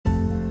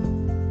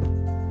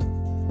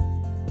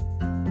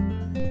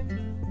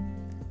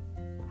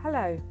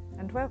Hello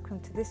and welcome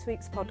to this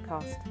week's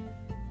podcast.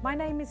 My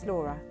name is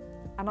Laura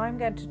and I'm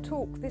going to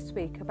talk this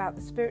week about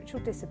the spiritual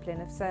discipline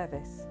of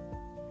service.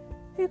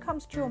 Who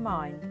comes to your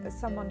mind as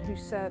someone who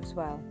serves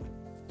well?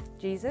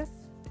 Jesus?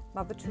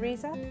 Mother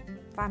Teresa?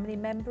 Family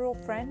member or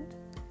friend?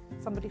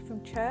 Somebody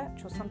from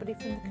church or somebody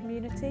from the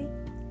community?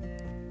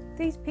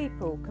 These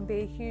people can be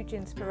a huge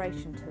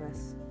inspiration to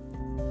us.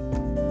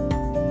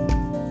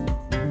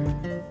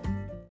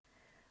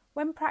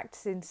 When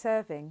practicing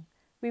serving,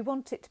 we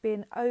want it to be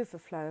an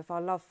overflow of our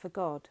love for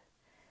God.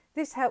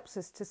 This helps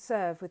us to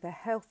serve with a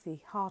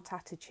healthy heart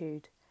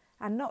attitude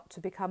and not to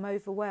become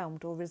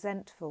overwhelmed or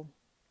resentful.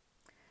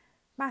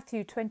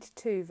 Matthew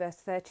 22 verse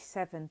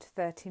 37 to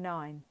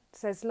 39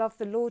 says, "Love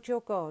the Lord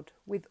your God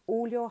with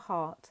all your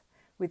heart,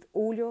 with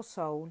all your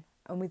soul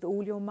and with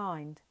all your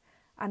mind,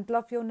 and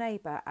love your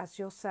neighbour as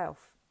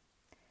yourself."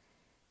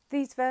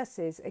 These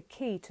verses are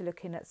key to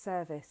looking at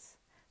service,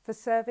 for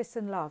service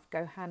and love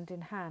go hand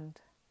in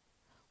hand.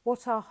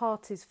 What our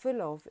heart is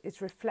full of is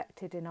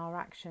reflected in our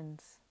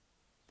actions.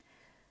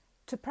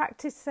 To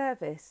practice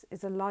service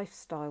is a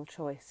lifestyle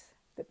choice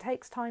that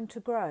takes time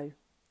to grow.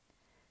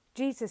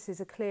 Jesus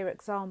is a clear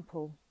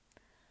example.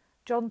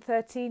 John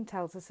 13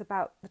 tells us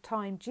about the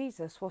time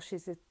Jesus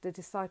washes the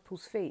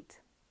disciples'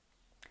 feet.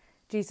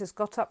 Jesus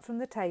got up from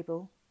the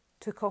table,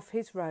 took off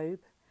his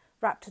robe,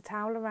 wrapped a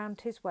towel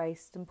around his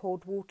waist and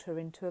poured water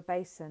into a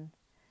basin.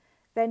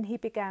 Then he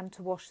began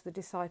to wash the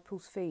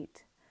disciples'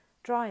 feet,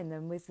 drying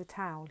them with the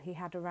towel he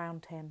had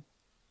around him.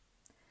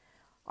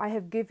 "I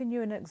have given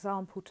you an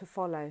example to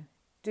follow.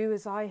 Do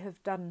as I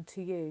have done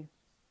to you."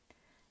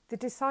 The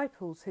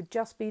disciples had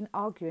just been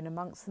arguing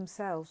amongst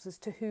themselves as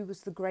to who was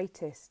the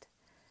greatest.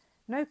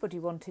 Nobody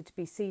wanted to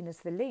be seen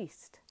as the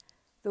least.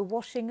 The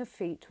washing of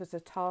feet was a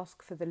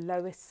task for the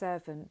lowest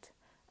servant,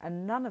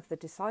 and none of the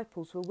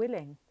disciples were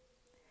willing.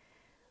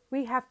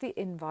 We have the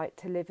invite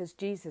to live as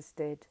Jesus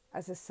did,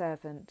 as a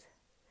servant.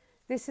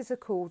 This is a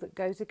call that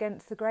goes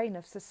against the grain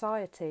of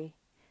society.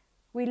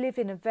 We live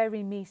in a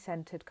very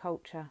me-centred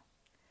culture.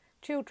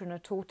 Children are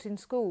taught in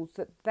schools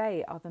that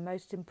they are the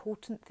most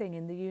important thing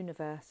in the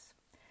universe.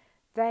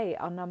 They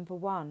are number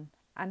one,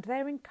 and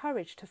they're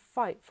encouraged to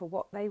fight for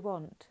what they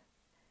want.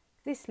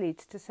 This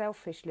leads to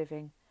selfish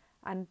living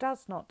and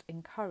does not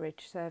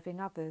encourage serving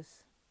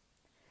others.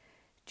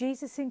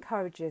 Jesus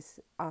encourages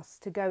us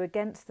to go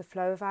against the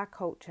flow of our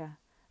culture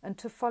and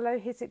to follow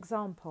his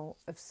example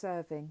of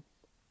serving.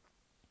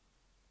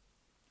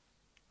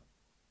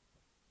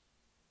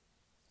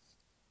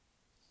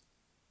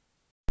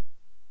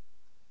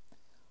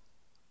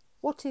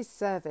 What is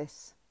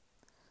service?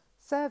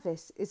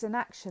 Service is an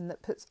action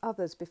that puts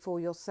others before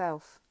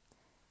yourself,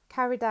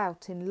 carried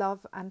out in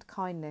love and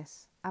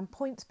kindness, and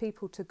points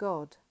people to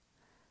God.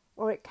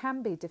 Or it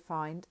can be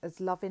defined as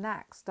loving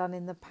acts done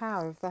in the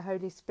power of the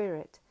Holy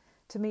Spirit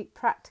to meet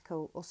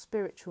practical or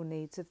spiritual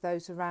needs of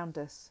those around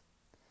us.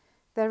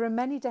 There are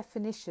many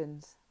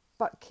definitions,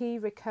 but key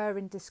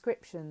recurring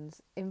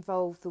descriptions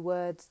involve the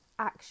words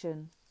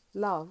action,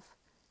 love,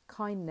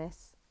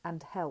 kindness,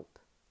 and help.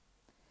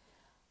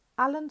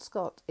 Alan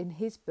Scott in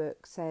his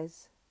book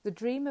says, "The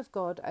dream of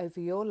God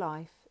over your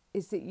life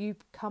is that you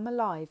come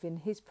alive in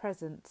his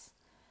presence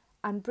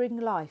and bring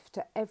life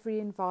to every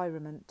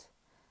environment,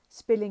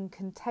 spilling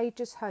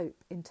contagious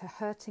hope into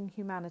hurting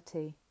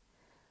humanity.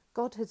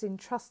 God has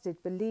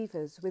entrusted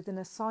believers with an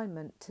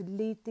assignment to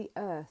lead the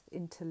earth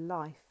into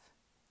life."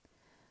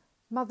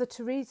 Mother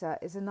Teresa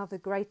is another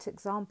great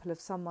example of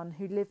someone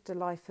who lived a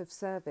life of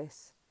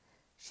service.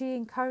 She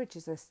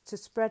encourages us to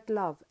spread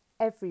love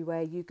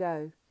everywhere you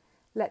go.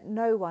 Let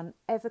no one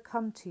ever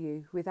come to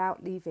you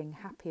without leaving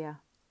happier.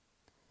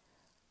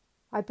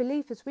 I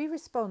believe as we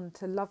respond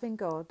to loving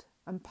God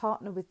and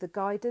partner with the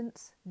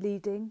guidance,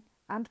 leading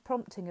and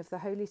prompting of the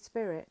Holy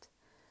Spirit,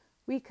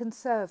 we can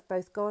serve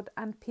both God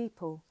and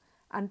people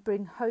and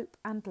bring hope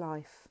and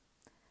life.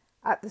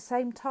 At the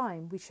same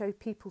time, we show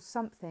people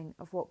something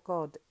of what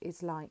God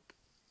is like.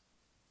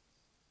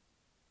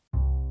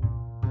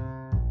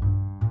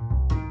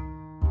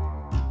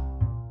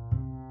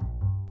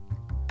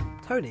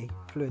 Tony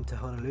flew into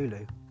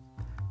Honolulu.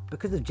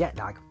 Because of jet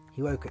lag,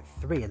 he woke at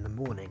 3 in the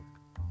morning.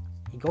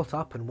 He got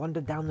up and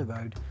wandered down the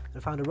road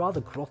and found a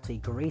rather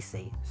grotty,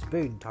 greasy,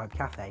 spoon-type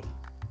cafe.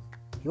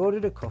 He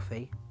ordered a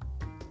coffee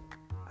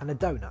and a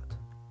donut.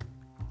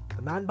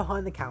 The man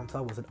behind the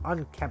counter was an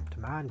unkempt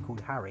man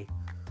called Harry.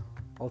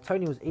 While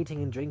Tony was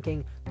eating and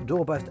drinking, the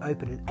door burst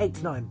open and 8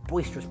 to 9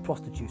 boisterous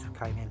prostitutes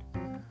came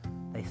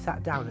in. They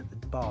sat down at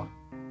the bar.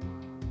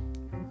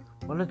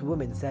 One of the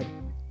women said,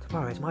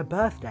 "Tomorrow is my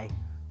birthday.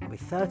 I'll be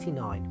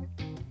 39.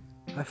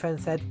 Her friend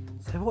said,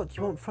 "So what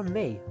do you want from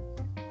me?"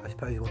 "I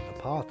suppose you want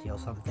a party or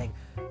something.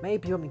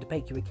 Maybe you want me to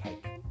bake you a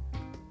cake."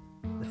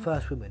 The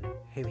first woman,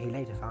 whom he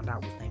later found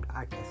out was named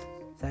Agnes,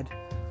 said,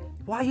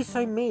 "Why are you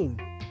so mean?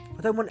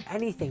 I don't want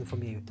anything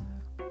from you.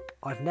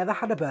 I've never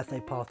had a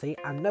birthday party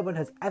and no one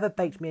has ever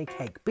baked me a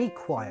cake. Be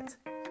quiet."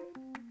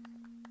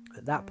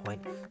 At that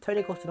point,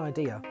 Tony got an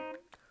idea.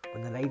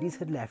 When the ladies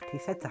had left, he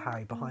said to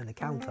Harry behind the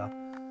counter,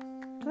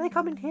 "Do they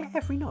come in here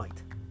every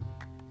night?"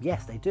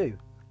 "Yes, they do."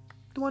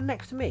 The one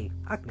next to me,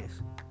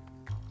 Agnes.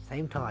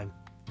 Same time,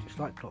 just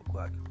like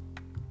clockwork.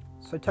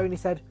 So Tony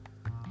said,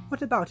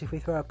 what about if we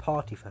throw a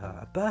party for her,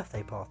 a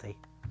birthday party?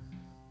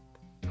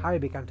 Harry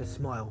began to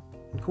smile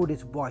and called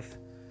his wife,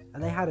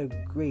 and they had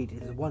agreed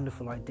it was a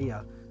wonderful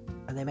idea,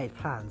 and they made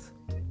plans.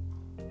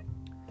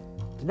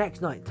 The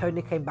next night,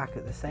 Tony came back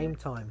at the same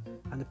time,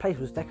 and the place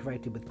was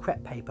decorated with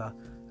crepe paper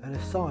and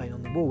a sign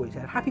on the wall which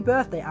said, "Happy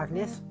birthday,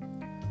 Agnes!"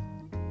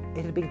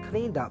 It had been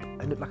cleaned up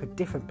and looked like a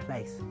different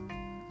place.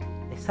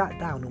 They sat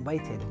down and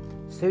waited.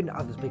 Soon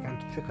others began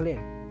to trickle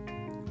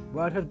in.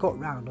 Word had got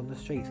round on the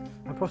streets,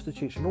 and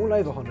prostitutes from all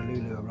over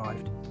Honolulu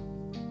arrived.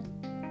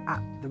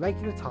 At the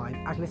regular time,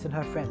 Agnes and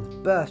her friends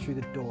burst through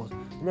the doors,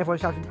 and everyone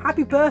shouted,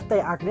 "Happy birthday,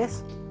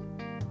 Agnes!"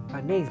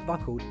 Her knees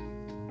buckled.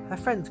 Her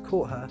friends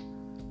caught her.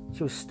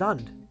 She was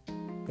stunned.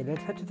 They led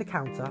her to the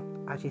counter,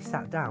 and she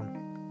sat down.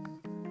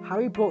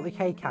 Harry brought the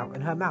cake out,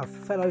 and her mouth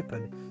fell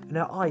open, and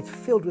her eyes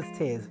filled with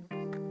tears.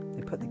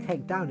 They put the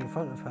cake down in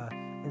front of her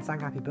and sang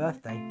happy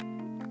birthday.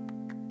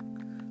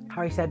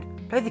 Harry said,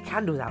 "Blow the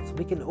candles out so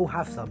we can all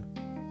have some."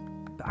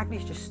 But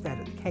Agnes just stared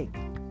at the cake.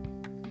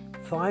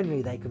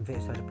 Finally, they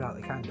convinced her to blow out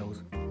the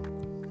candles.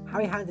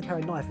 Harry handed her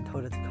a knife and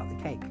told her to cut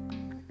the cake.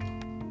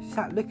 She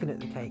sat looking at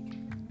the cake,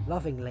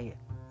 lovingly,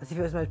 as if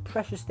it was the most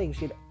precious thing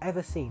she had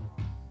ever seen.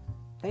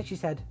 Then she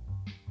said,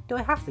 "Do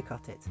I have to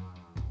cut it?"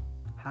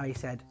 Harry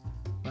said,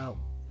 "Well,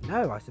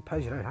 no, I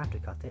suppose you don't have to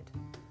cut it."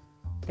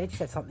 Then she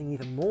said something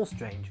even more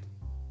strange.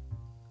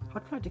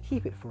 "I'd like to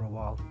keep it for a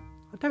while.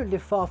 I don't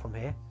live far from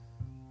here.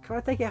 Can I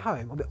take it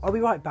home? I'll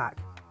be right back."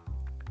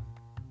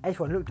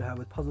 Everyone looked at her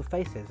with puzzled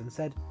faces and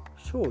said,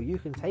 "Sure, you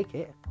can take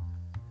it."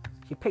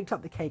 She picked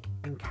up the cake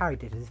and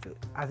carried it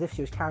as if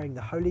she was carrying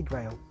the Holy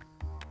Grail,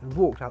 and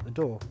walked out the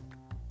door.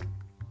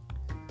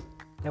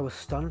 There was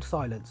stunned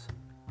silence.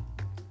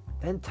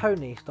 Then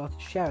Tony started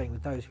sharing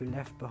with those who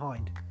left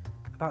behind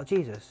about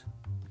Jesus.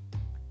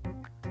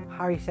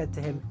 Harry said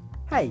to him,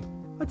 "Hey,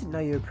 I didn't know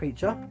you were a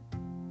preacher."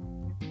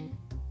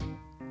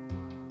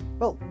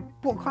 "Well,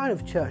 what kind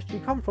of church do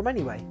you come from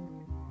anyway?"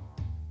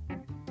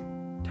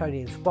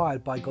 Tony,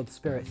 inspired by God's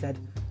Spirit, said,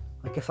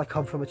 "I guess I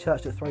come from a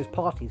church that throws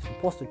parties for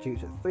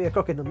prostitutes at 3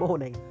 o'clock in the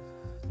morning."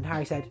 And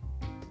Harry said,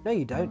 "No,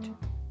 you don't.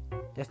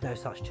 There's no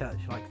such church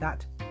like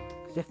that,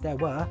 because if there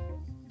were,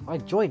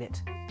 I'd join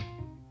it."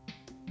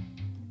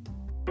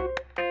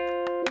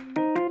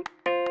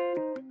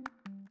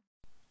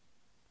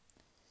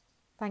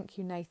 Thank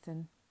you,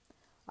 Nathan.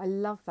 I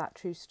love that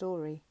true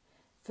story.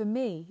 For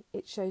me,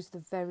 it shows the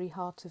very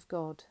heart of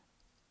God.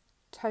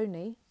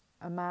 Tony,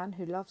 a man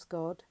who loves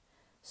God,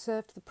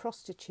 served the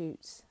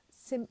prostitutes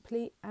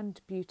simply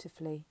and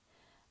beautifully,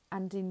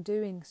 and in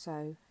doing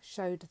so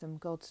showed them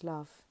God's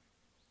love.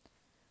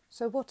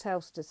 So what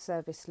else does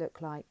service look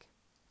like?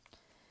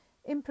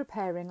 In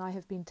preparing, I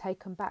have been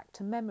taken back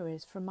to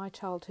memories from my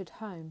childhood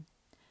home.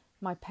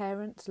 My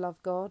parents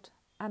love God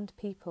and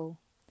people.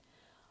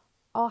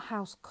 Our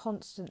house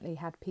constantly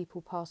had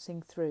people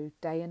passing through,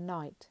 day and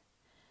night.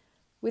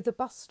 With a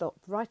bus stop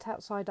right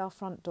outside our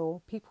front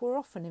door, people were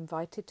often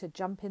invited to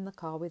jump in the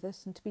car with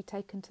us and to be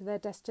taken to their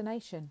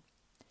destination.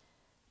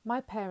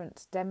 My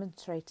parents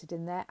demonstrated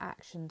in their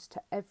actions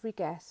to every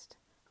guest,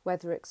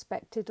 whether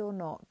expected or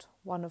not,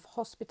 one of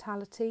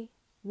hospitality,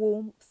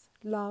 warmth,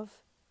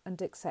 love,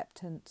 and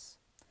acceptance.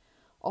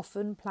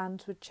 Often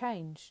plans would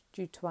change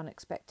due to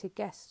unexpected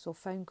guests or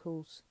phone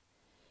calls.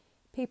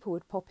 People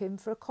would pop in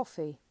for a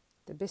coffee.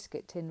 The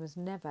biscuit tin was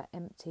never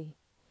empty.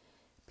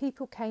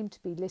 People came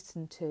to be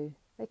listened to.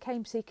 They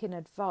came seeking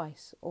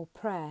advice or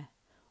prayer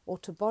or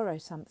to borrow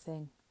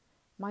something.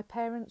 My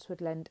parents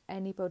would lend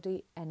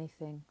anybody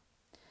anything.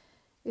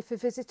 If a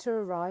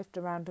visitor arrived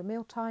around a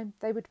mealtime,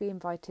 they would be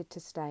invited to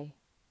stay.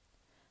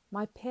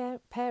 My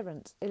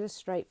parents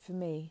illustrate for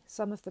me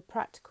some of the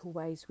practical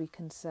ways we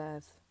can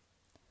serve.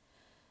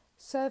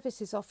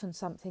 Service is often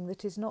something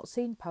that is not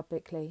seen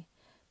publicly,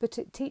 but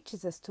it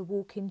teaches us to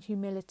walk in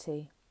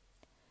humility.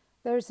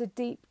 There is a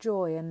deep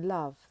joy and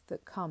love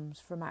that comes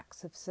from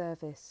acts of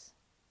service.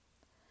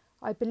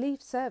 I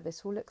believe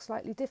service will look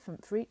slightly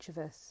different for each of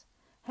us,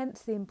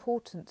 hence the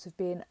importance of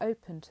being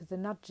open to the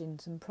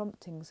nudgings and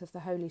promptings of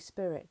the Holy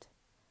Spirit.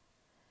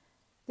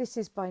 This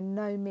is by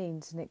no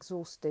means an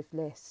exhaustive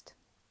list.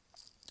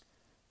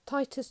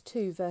 Titus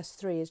 2 verse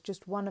 3 is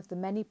just one of the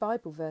many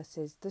Bible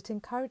verses that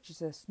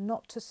encourages us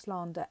not to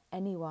slander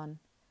anyone,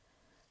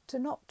 to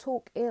not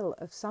talk ill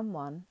of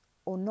someone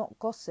or not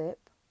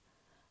gossip,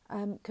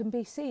 can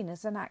be seen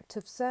as an act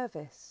of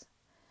service.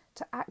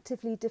 To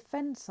actively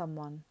defend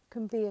someone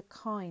can be a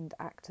kind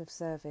act of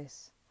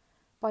service.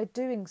 By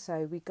doing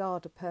so, we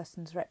guard a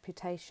person's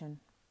reputation.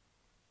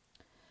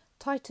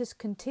 Titus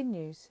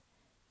continues,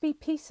 "Be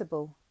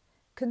peaceable,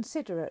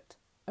 considerate,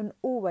 and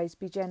always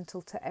be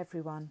gentle to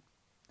everyone."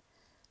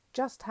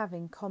 Just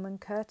having common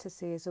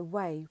courtesy is a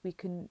way we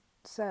can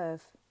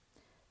serve,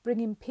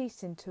 bringing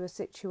peace into a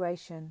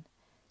situation,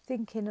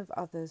 thinking of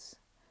others,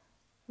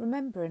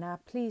 remembering our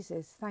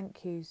pleases,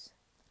 thank yous,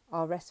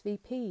 our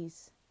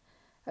SVPs,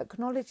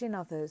 acknowledging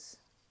others,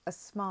 a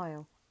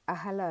smile, a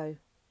hello,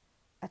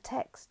 a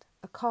text,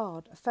 a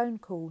card, a phone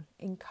call,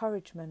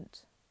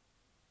 encouragement.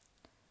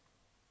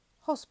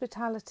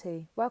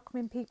 Hospitality,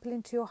 welcoming people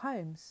into your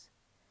homes.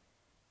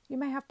 You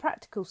may have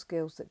practical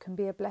skills that can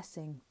be a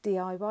blessing,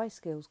 DIY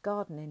skills,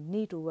 gardening,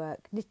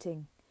 needlework,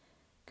 knitting,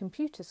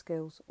 computer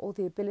skills, or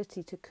the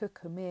ability to cook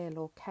a meal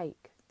or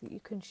cake that you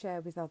can share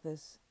with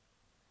others.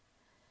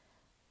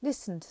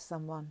 Listen to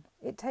someone.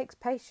 It takes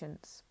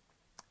patience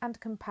and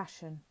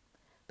compassion,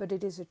 but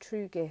it is a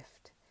true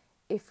gift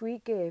if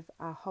we give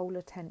our whole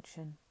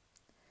attention.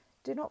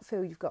 Do not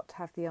feel you've got to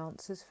have the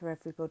answers for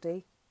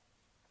everybody.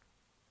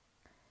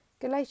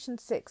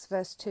 Galatians 6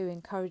 verse 2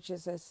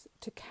 encourages us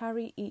to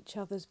carry each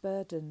other's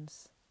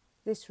burdens.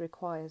 This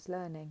requires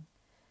learning.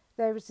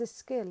 There is a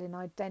skill in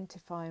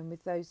identifying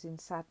with those in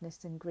sadness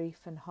and grief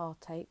and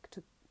heartache,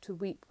 to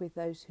weep with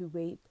those who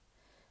weep,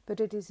 but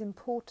it is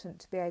important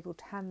to be able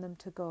to hand them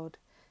to God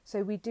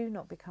so we do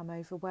not become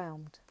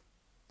overwhelmed.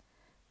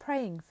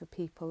 Praying for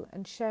people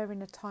and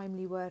sharing a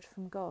timely word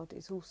from God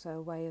is also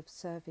a way of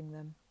serving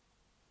them.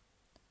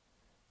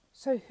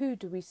 So who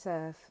do we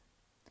serve?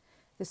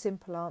 The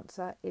simple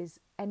answer is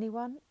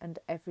anyone and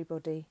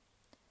everybody.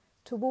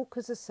 To walk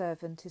as a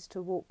servant is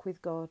to walk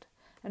with God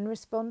and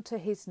respond to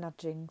his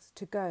nudgings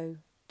to go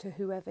to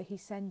whoever he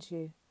sends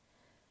you.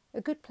 A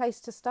good place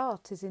to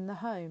start is in the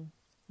home.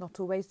 Not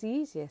always the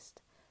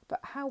easiest, but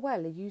how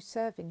well are you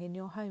serving in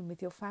your home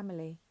with your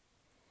family?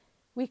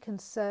 We can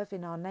serve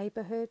in our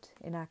neighbourhood,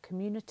 in our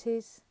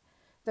communities,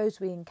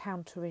 those we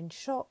encounter in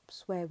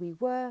shops, where we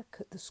work,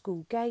 at the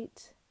school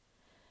gate.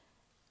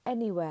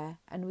 Anywhere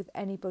and with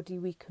anybody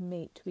we can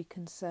meet, we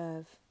can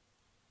serve.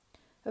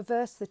 A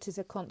verse that is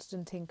a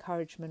constant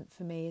encouragement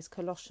for me is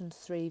Colossians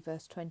 3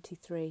 verse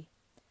 23.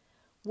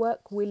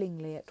 Work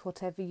willingly at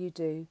whatever you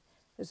do,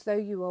 as though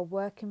you are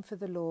working for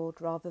the Lord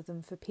rather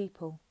than for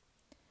people.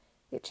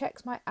 It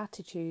checks my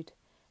attitude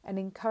and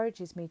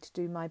encourages me to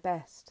do my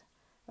best.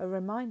 A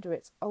reminder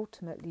it's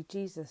ultimately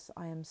Jesus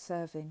I am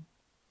serving.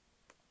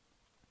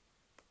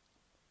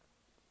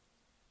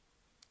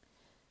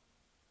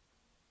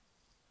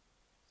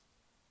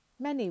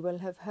 Many will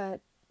have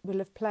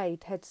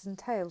played heads and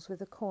tails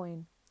with a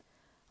coin.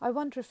 I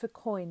wonder if a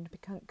coin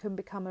can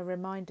become a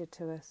reminder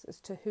to us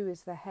as to who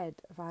is the head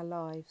of our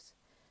lives.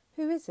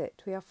 Who is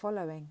it we are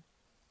following?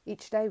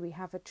 Each day we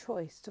have a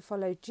choice to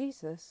follow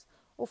Jesus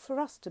or for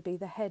us to be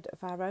the head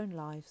of our own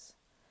lives.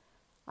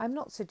 I'm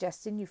not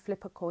suggesting you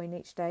flip a coin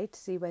each day to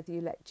see whether you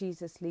let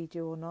Jesus lead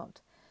you or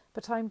not,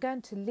 but I'm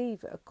going to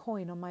leave a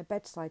coin on my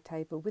bedside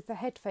table with the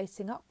head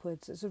facing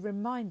upwards as a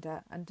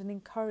reminder and an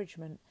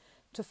encouragement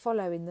to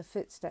follow in the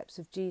footsteps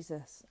of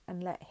Jesus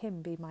and let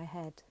him be my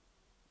head.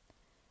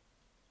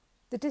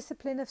 The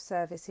discipline of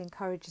service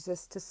encourages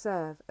us to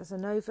serve as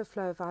an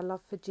overflow of our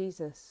love for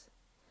Jesus.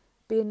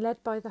 Being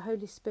led by the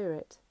Holy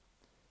Spirit,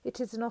 it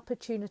is an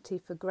opportunity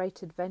for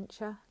great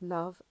adventure,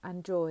 love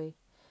and joy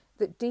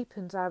that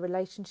deepens our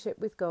relationship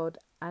with God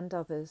and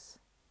others.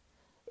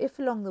 If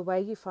along the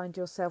way you find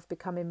yourself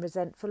becoming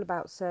resentful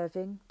about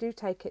serving, do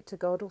take it to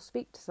God or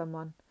speak to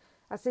someone,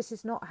 as this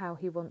is not how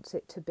he wants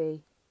it to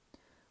be.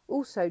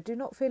 Also, do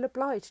not feel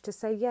obliged to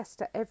say yes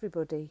to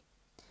everybody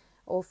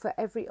or for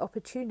every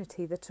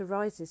opportunity that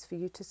arises for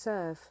you to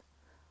serve.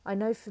 I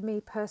know for me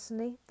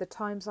personally, the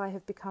times I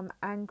have become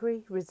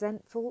angry,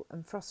 resentful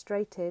and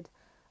frustrated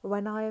are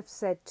when I have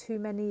said too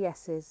many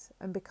yeses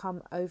and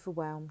become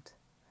overwhelmed.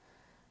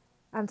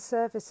 And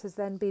service has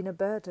then been a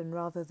burden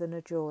rather than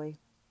a joy,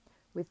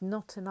 with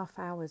not enough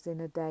hours in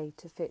a day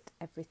to fit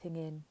everything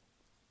in.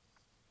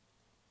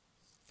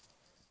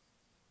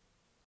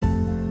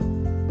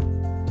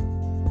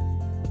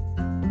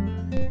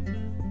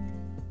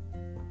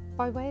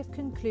 By way of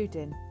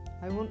concluding,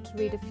 I want to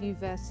read a few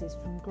verses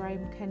from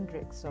Graham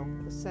Kendrick's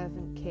song, The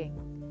Servant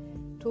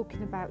King.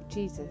 Talking about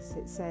Jesus,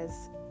 it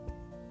says,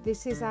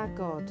 "This is our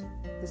God,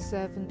 the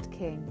Servant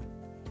King.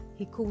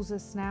 He calls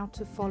us now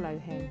to follow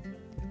him,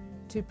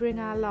 to bring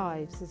our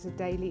lives as a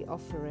daily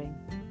offering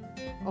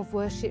of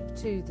worship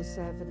to the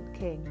Servant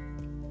King.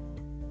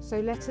 So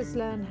let us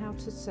learn how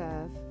to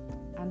serve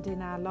and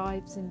in our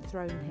lives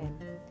enthrone him,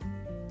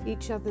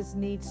 each other's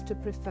needs to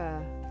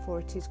prefer, for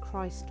it is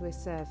Christ we're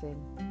serving."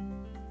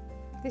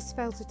 This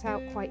spells it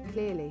out quite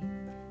clearly.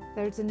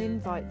 There is an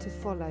invite to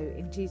follow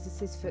in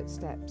Jesus'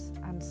 footsteps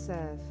and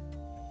serve.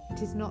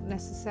 It is not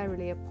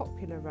necessarily a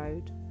popular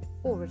road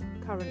or a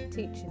current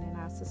teaching in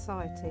our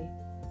society.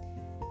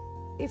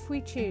 If we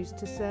choose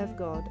to serve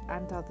God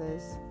and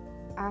others,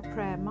 our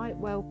prayer might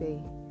well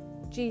be,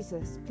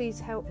 "Jesus, please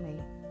help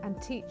me and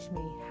teach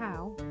me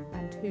how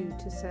and who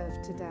to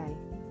serve today."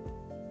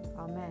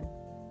 Amen.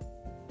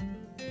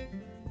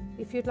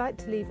 If you'd like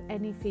to leave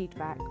any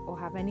feedback or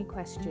have any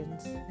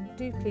questions,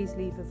 do please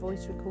leave a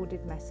voice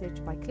recorded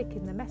message by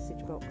clicking the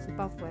message box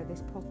above where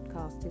this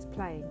podcast is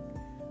playing,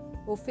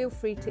 or feel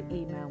free to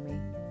email me,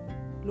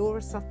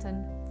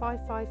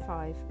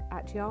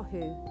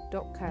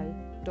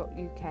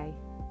 laurasutton555@yahoo.co.uk.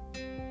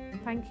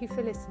 Thank you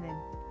for listening.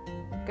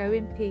 Go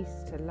in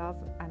peace to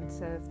love and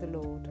serve the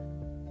Lord.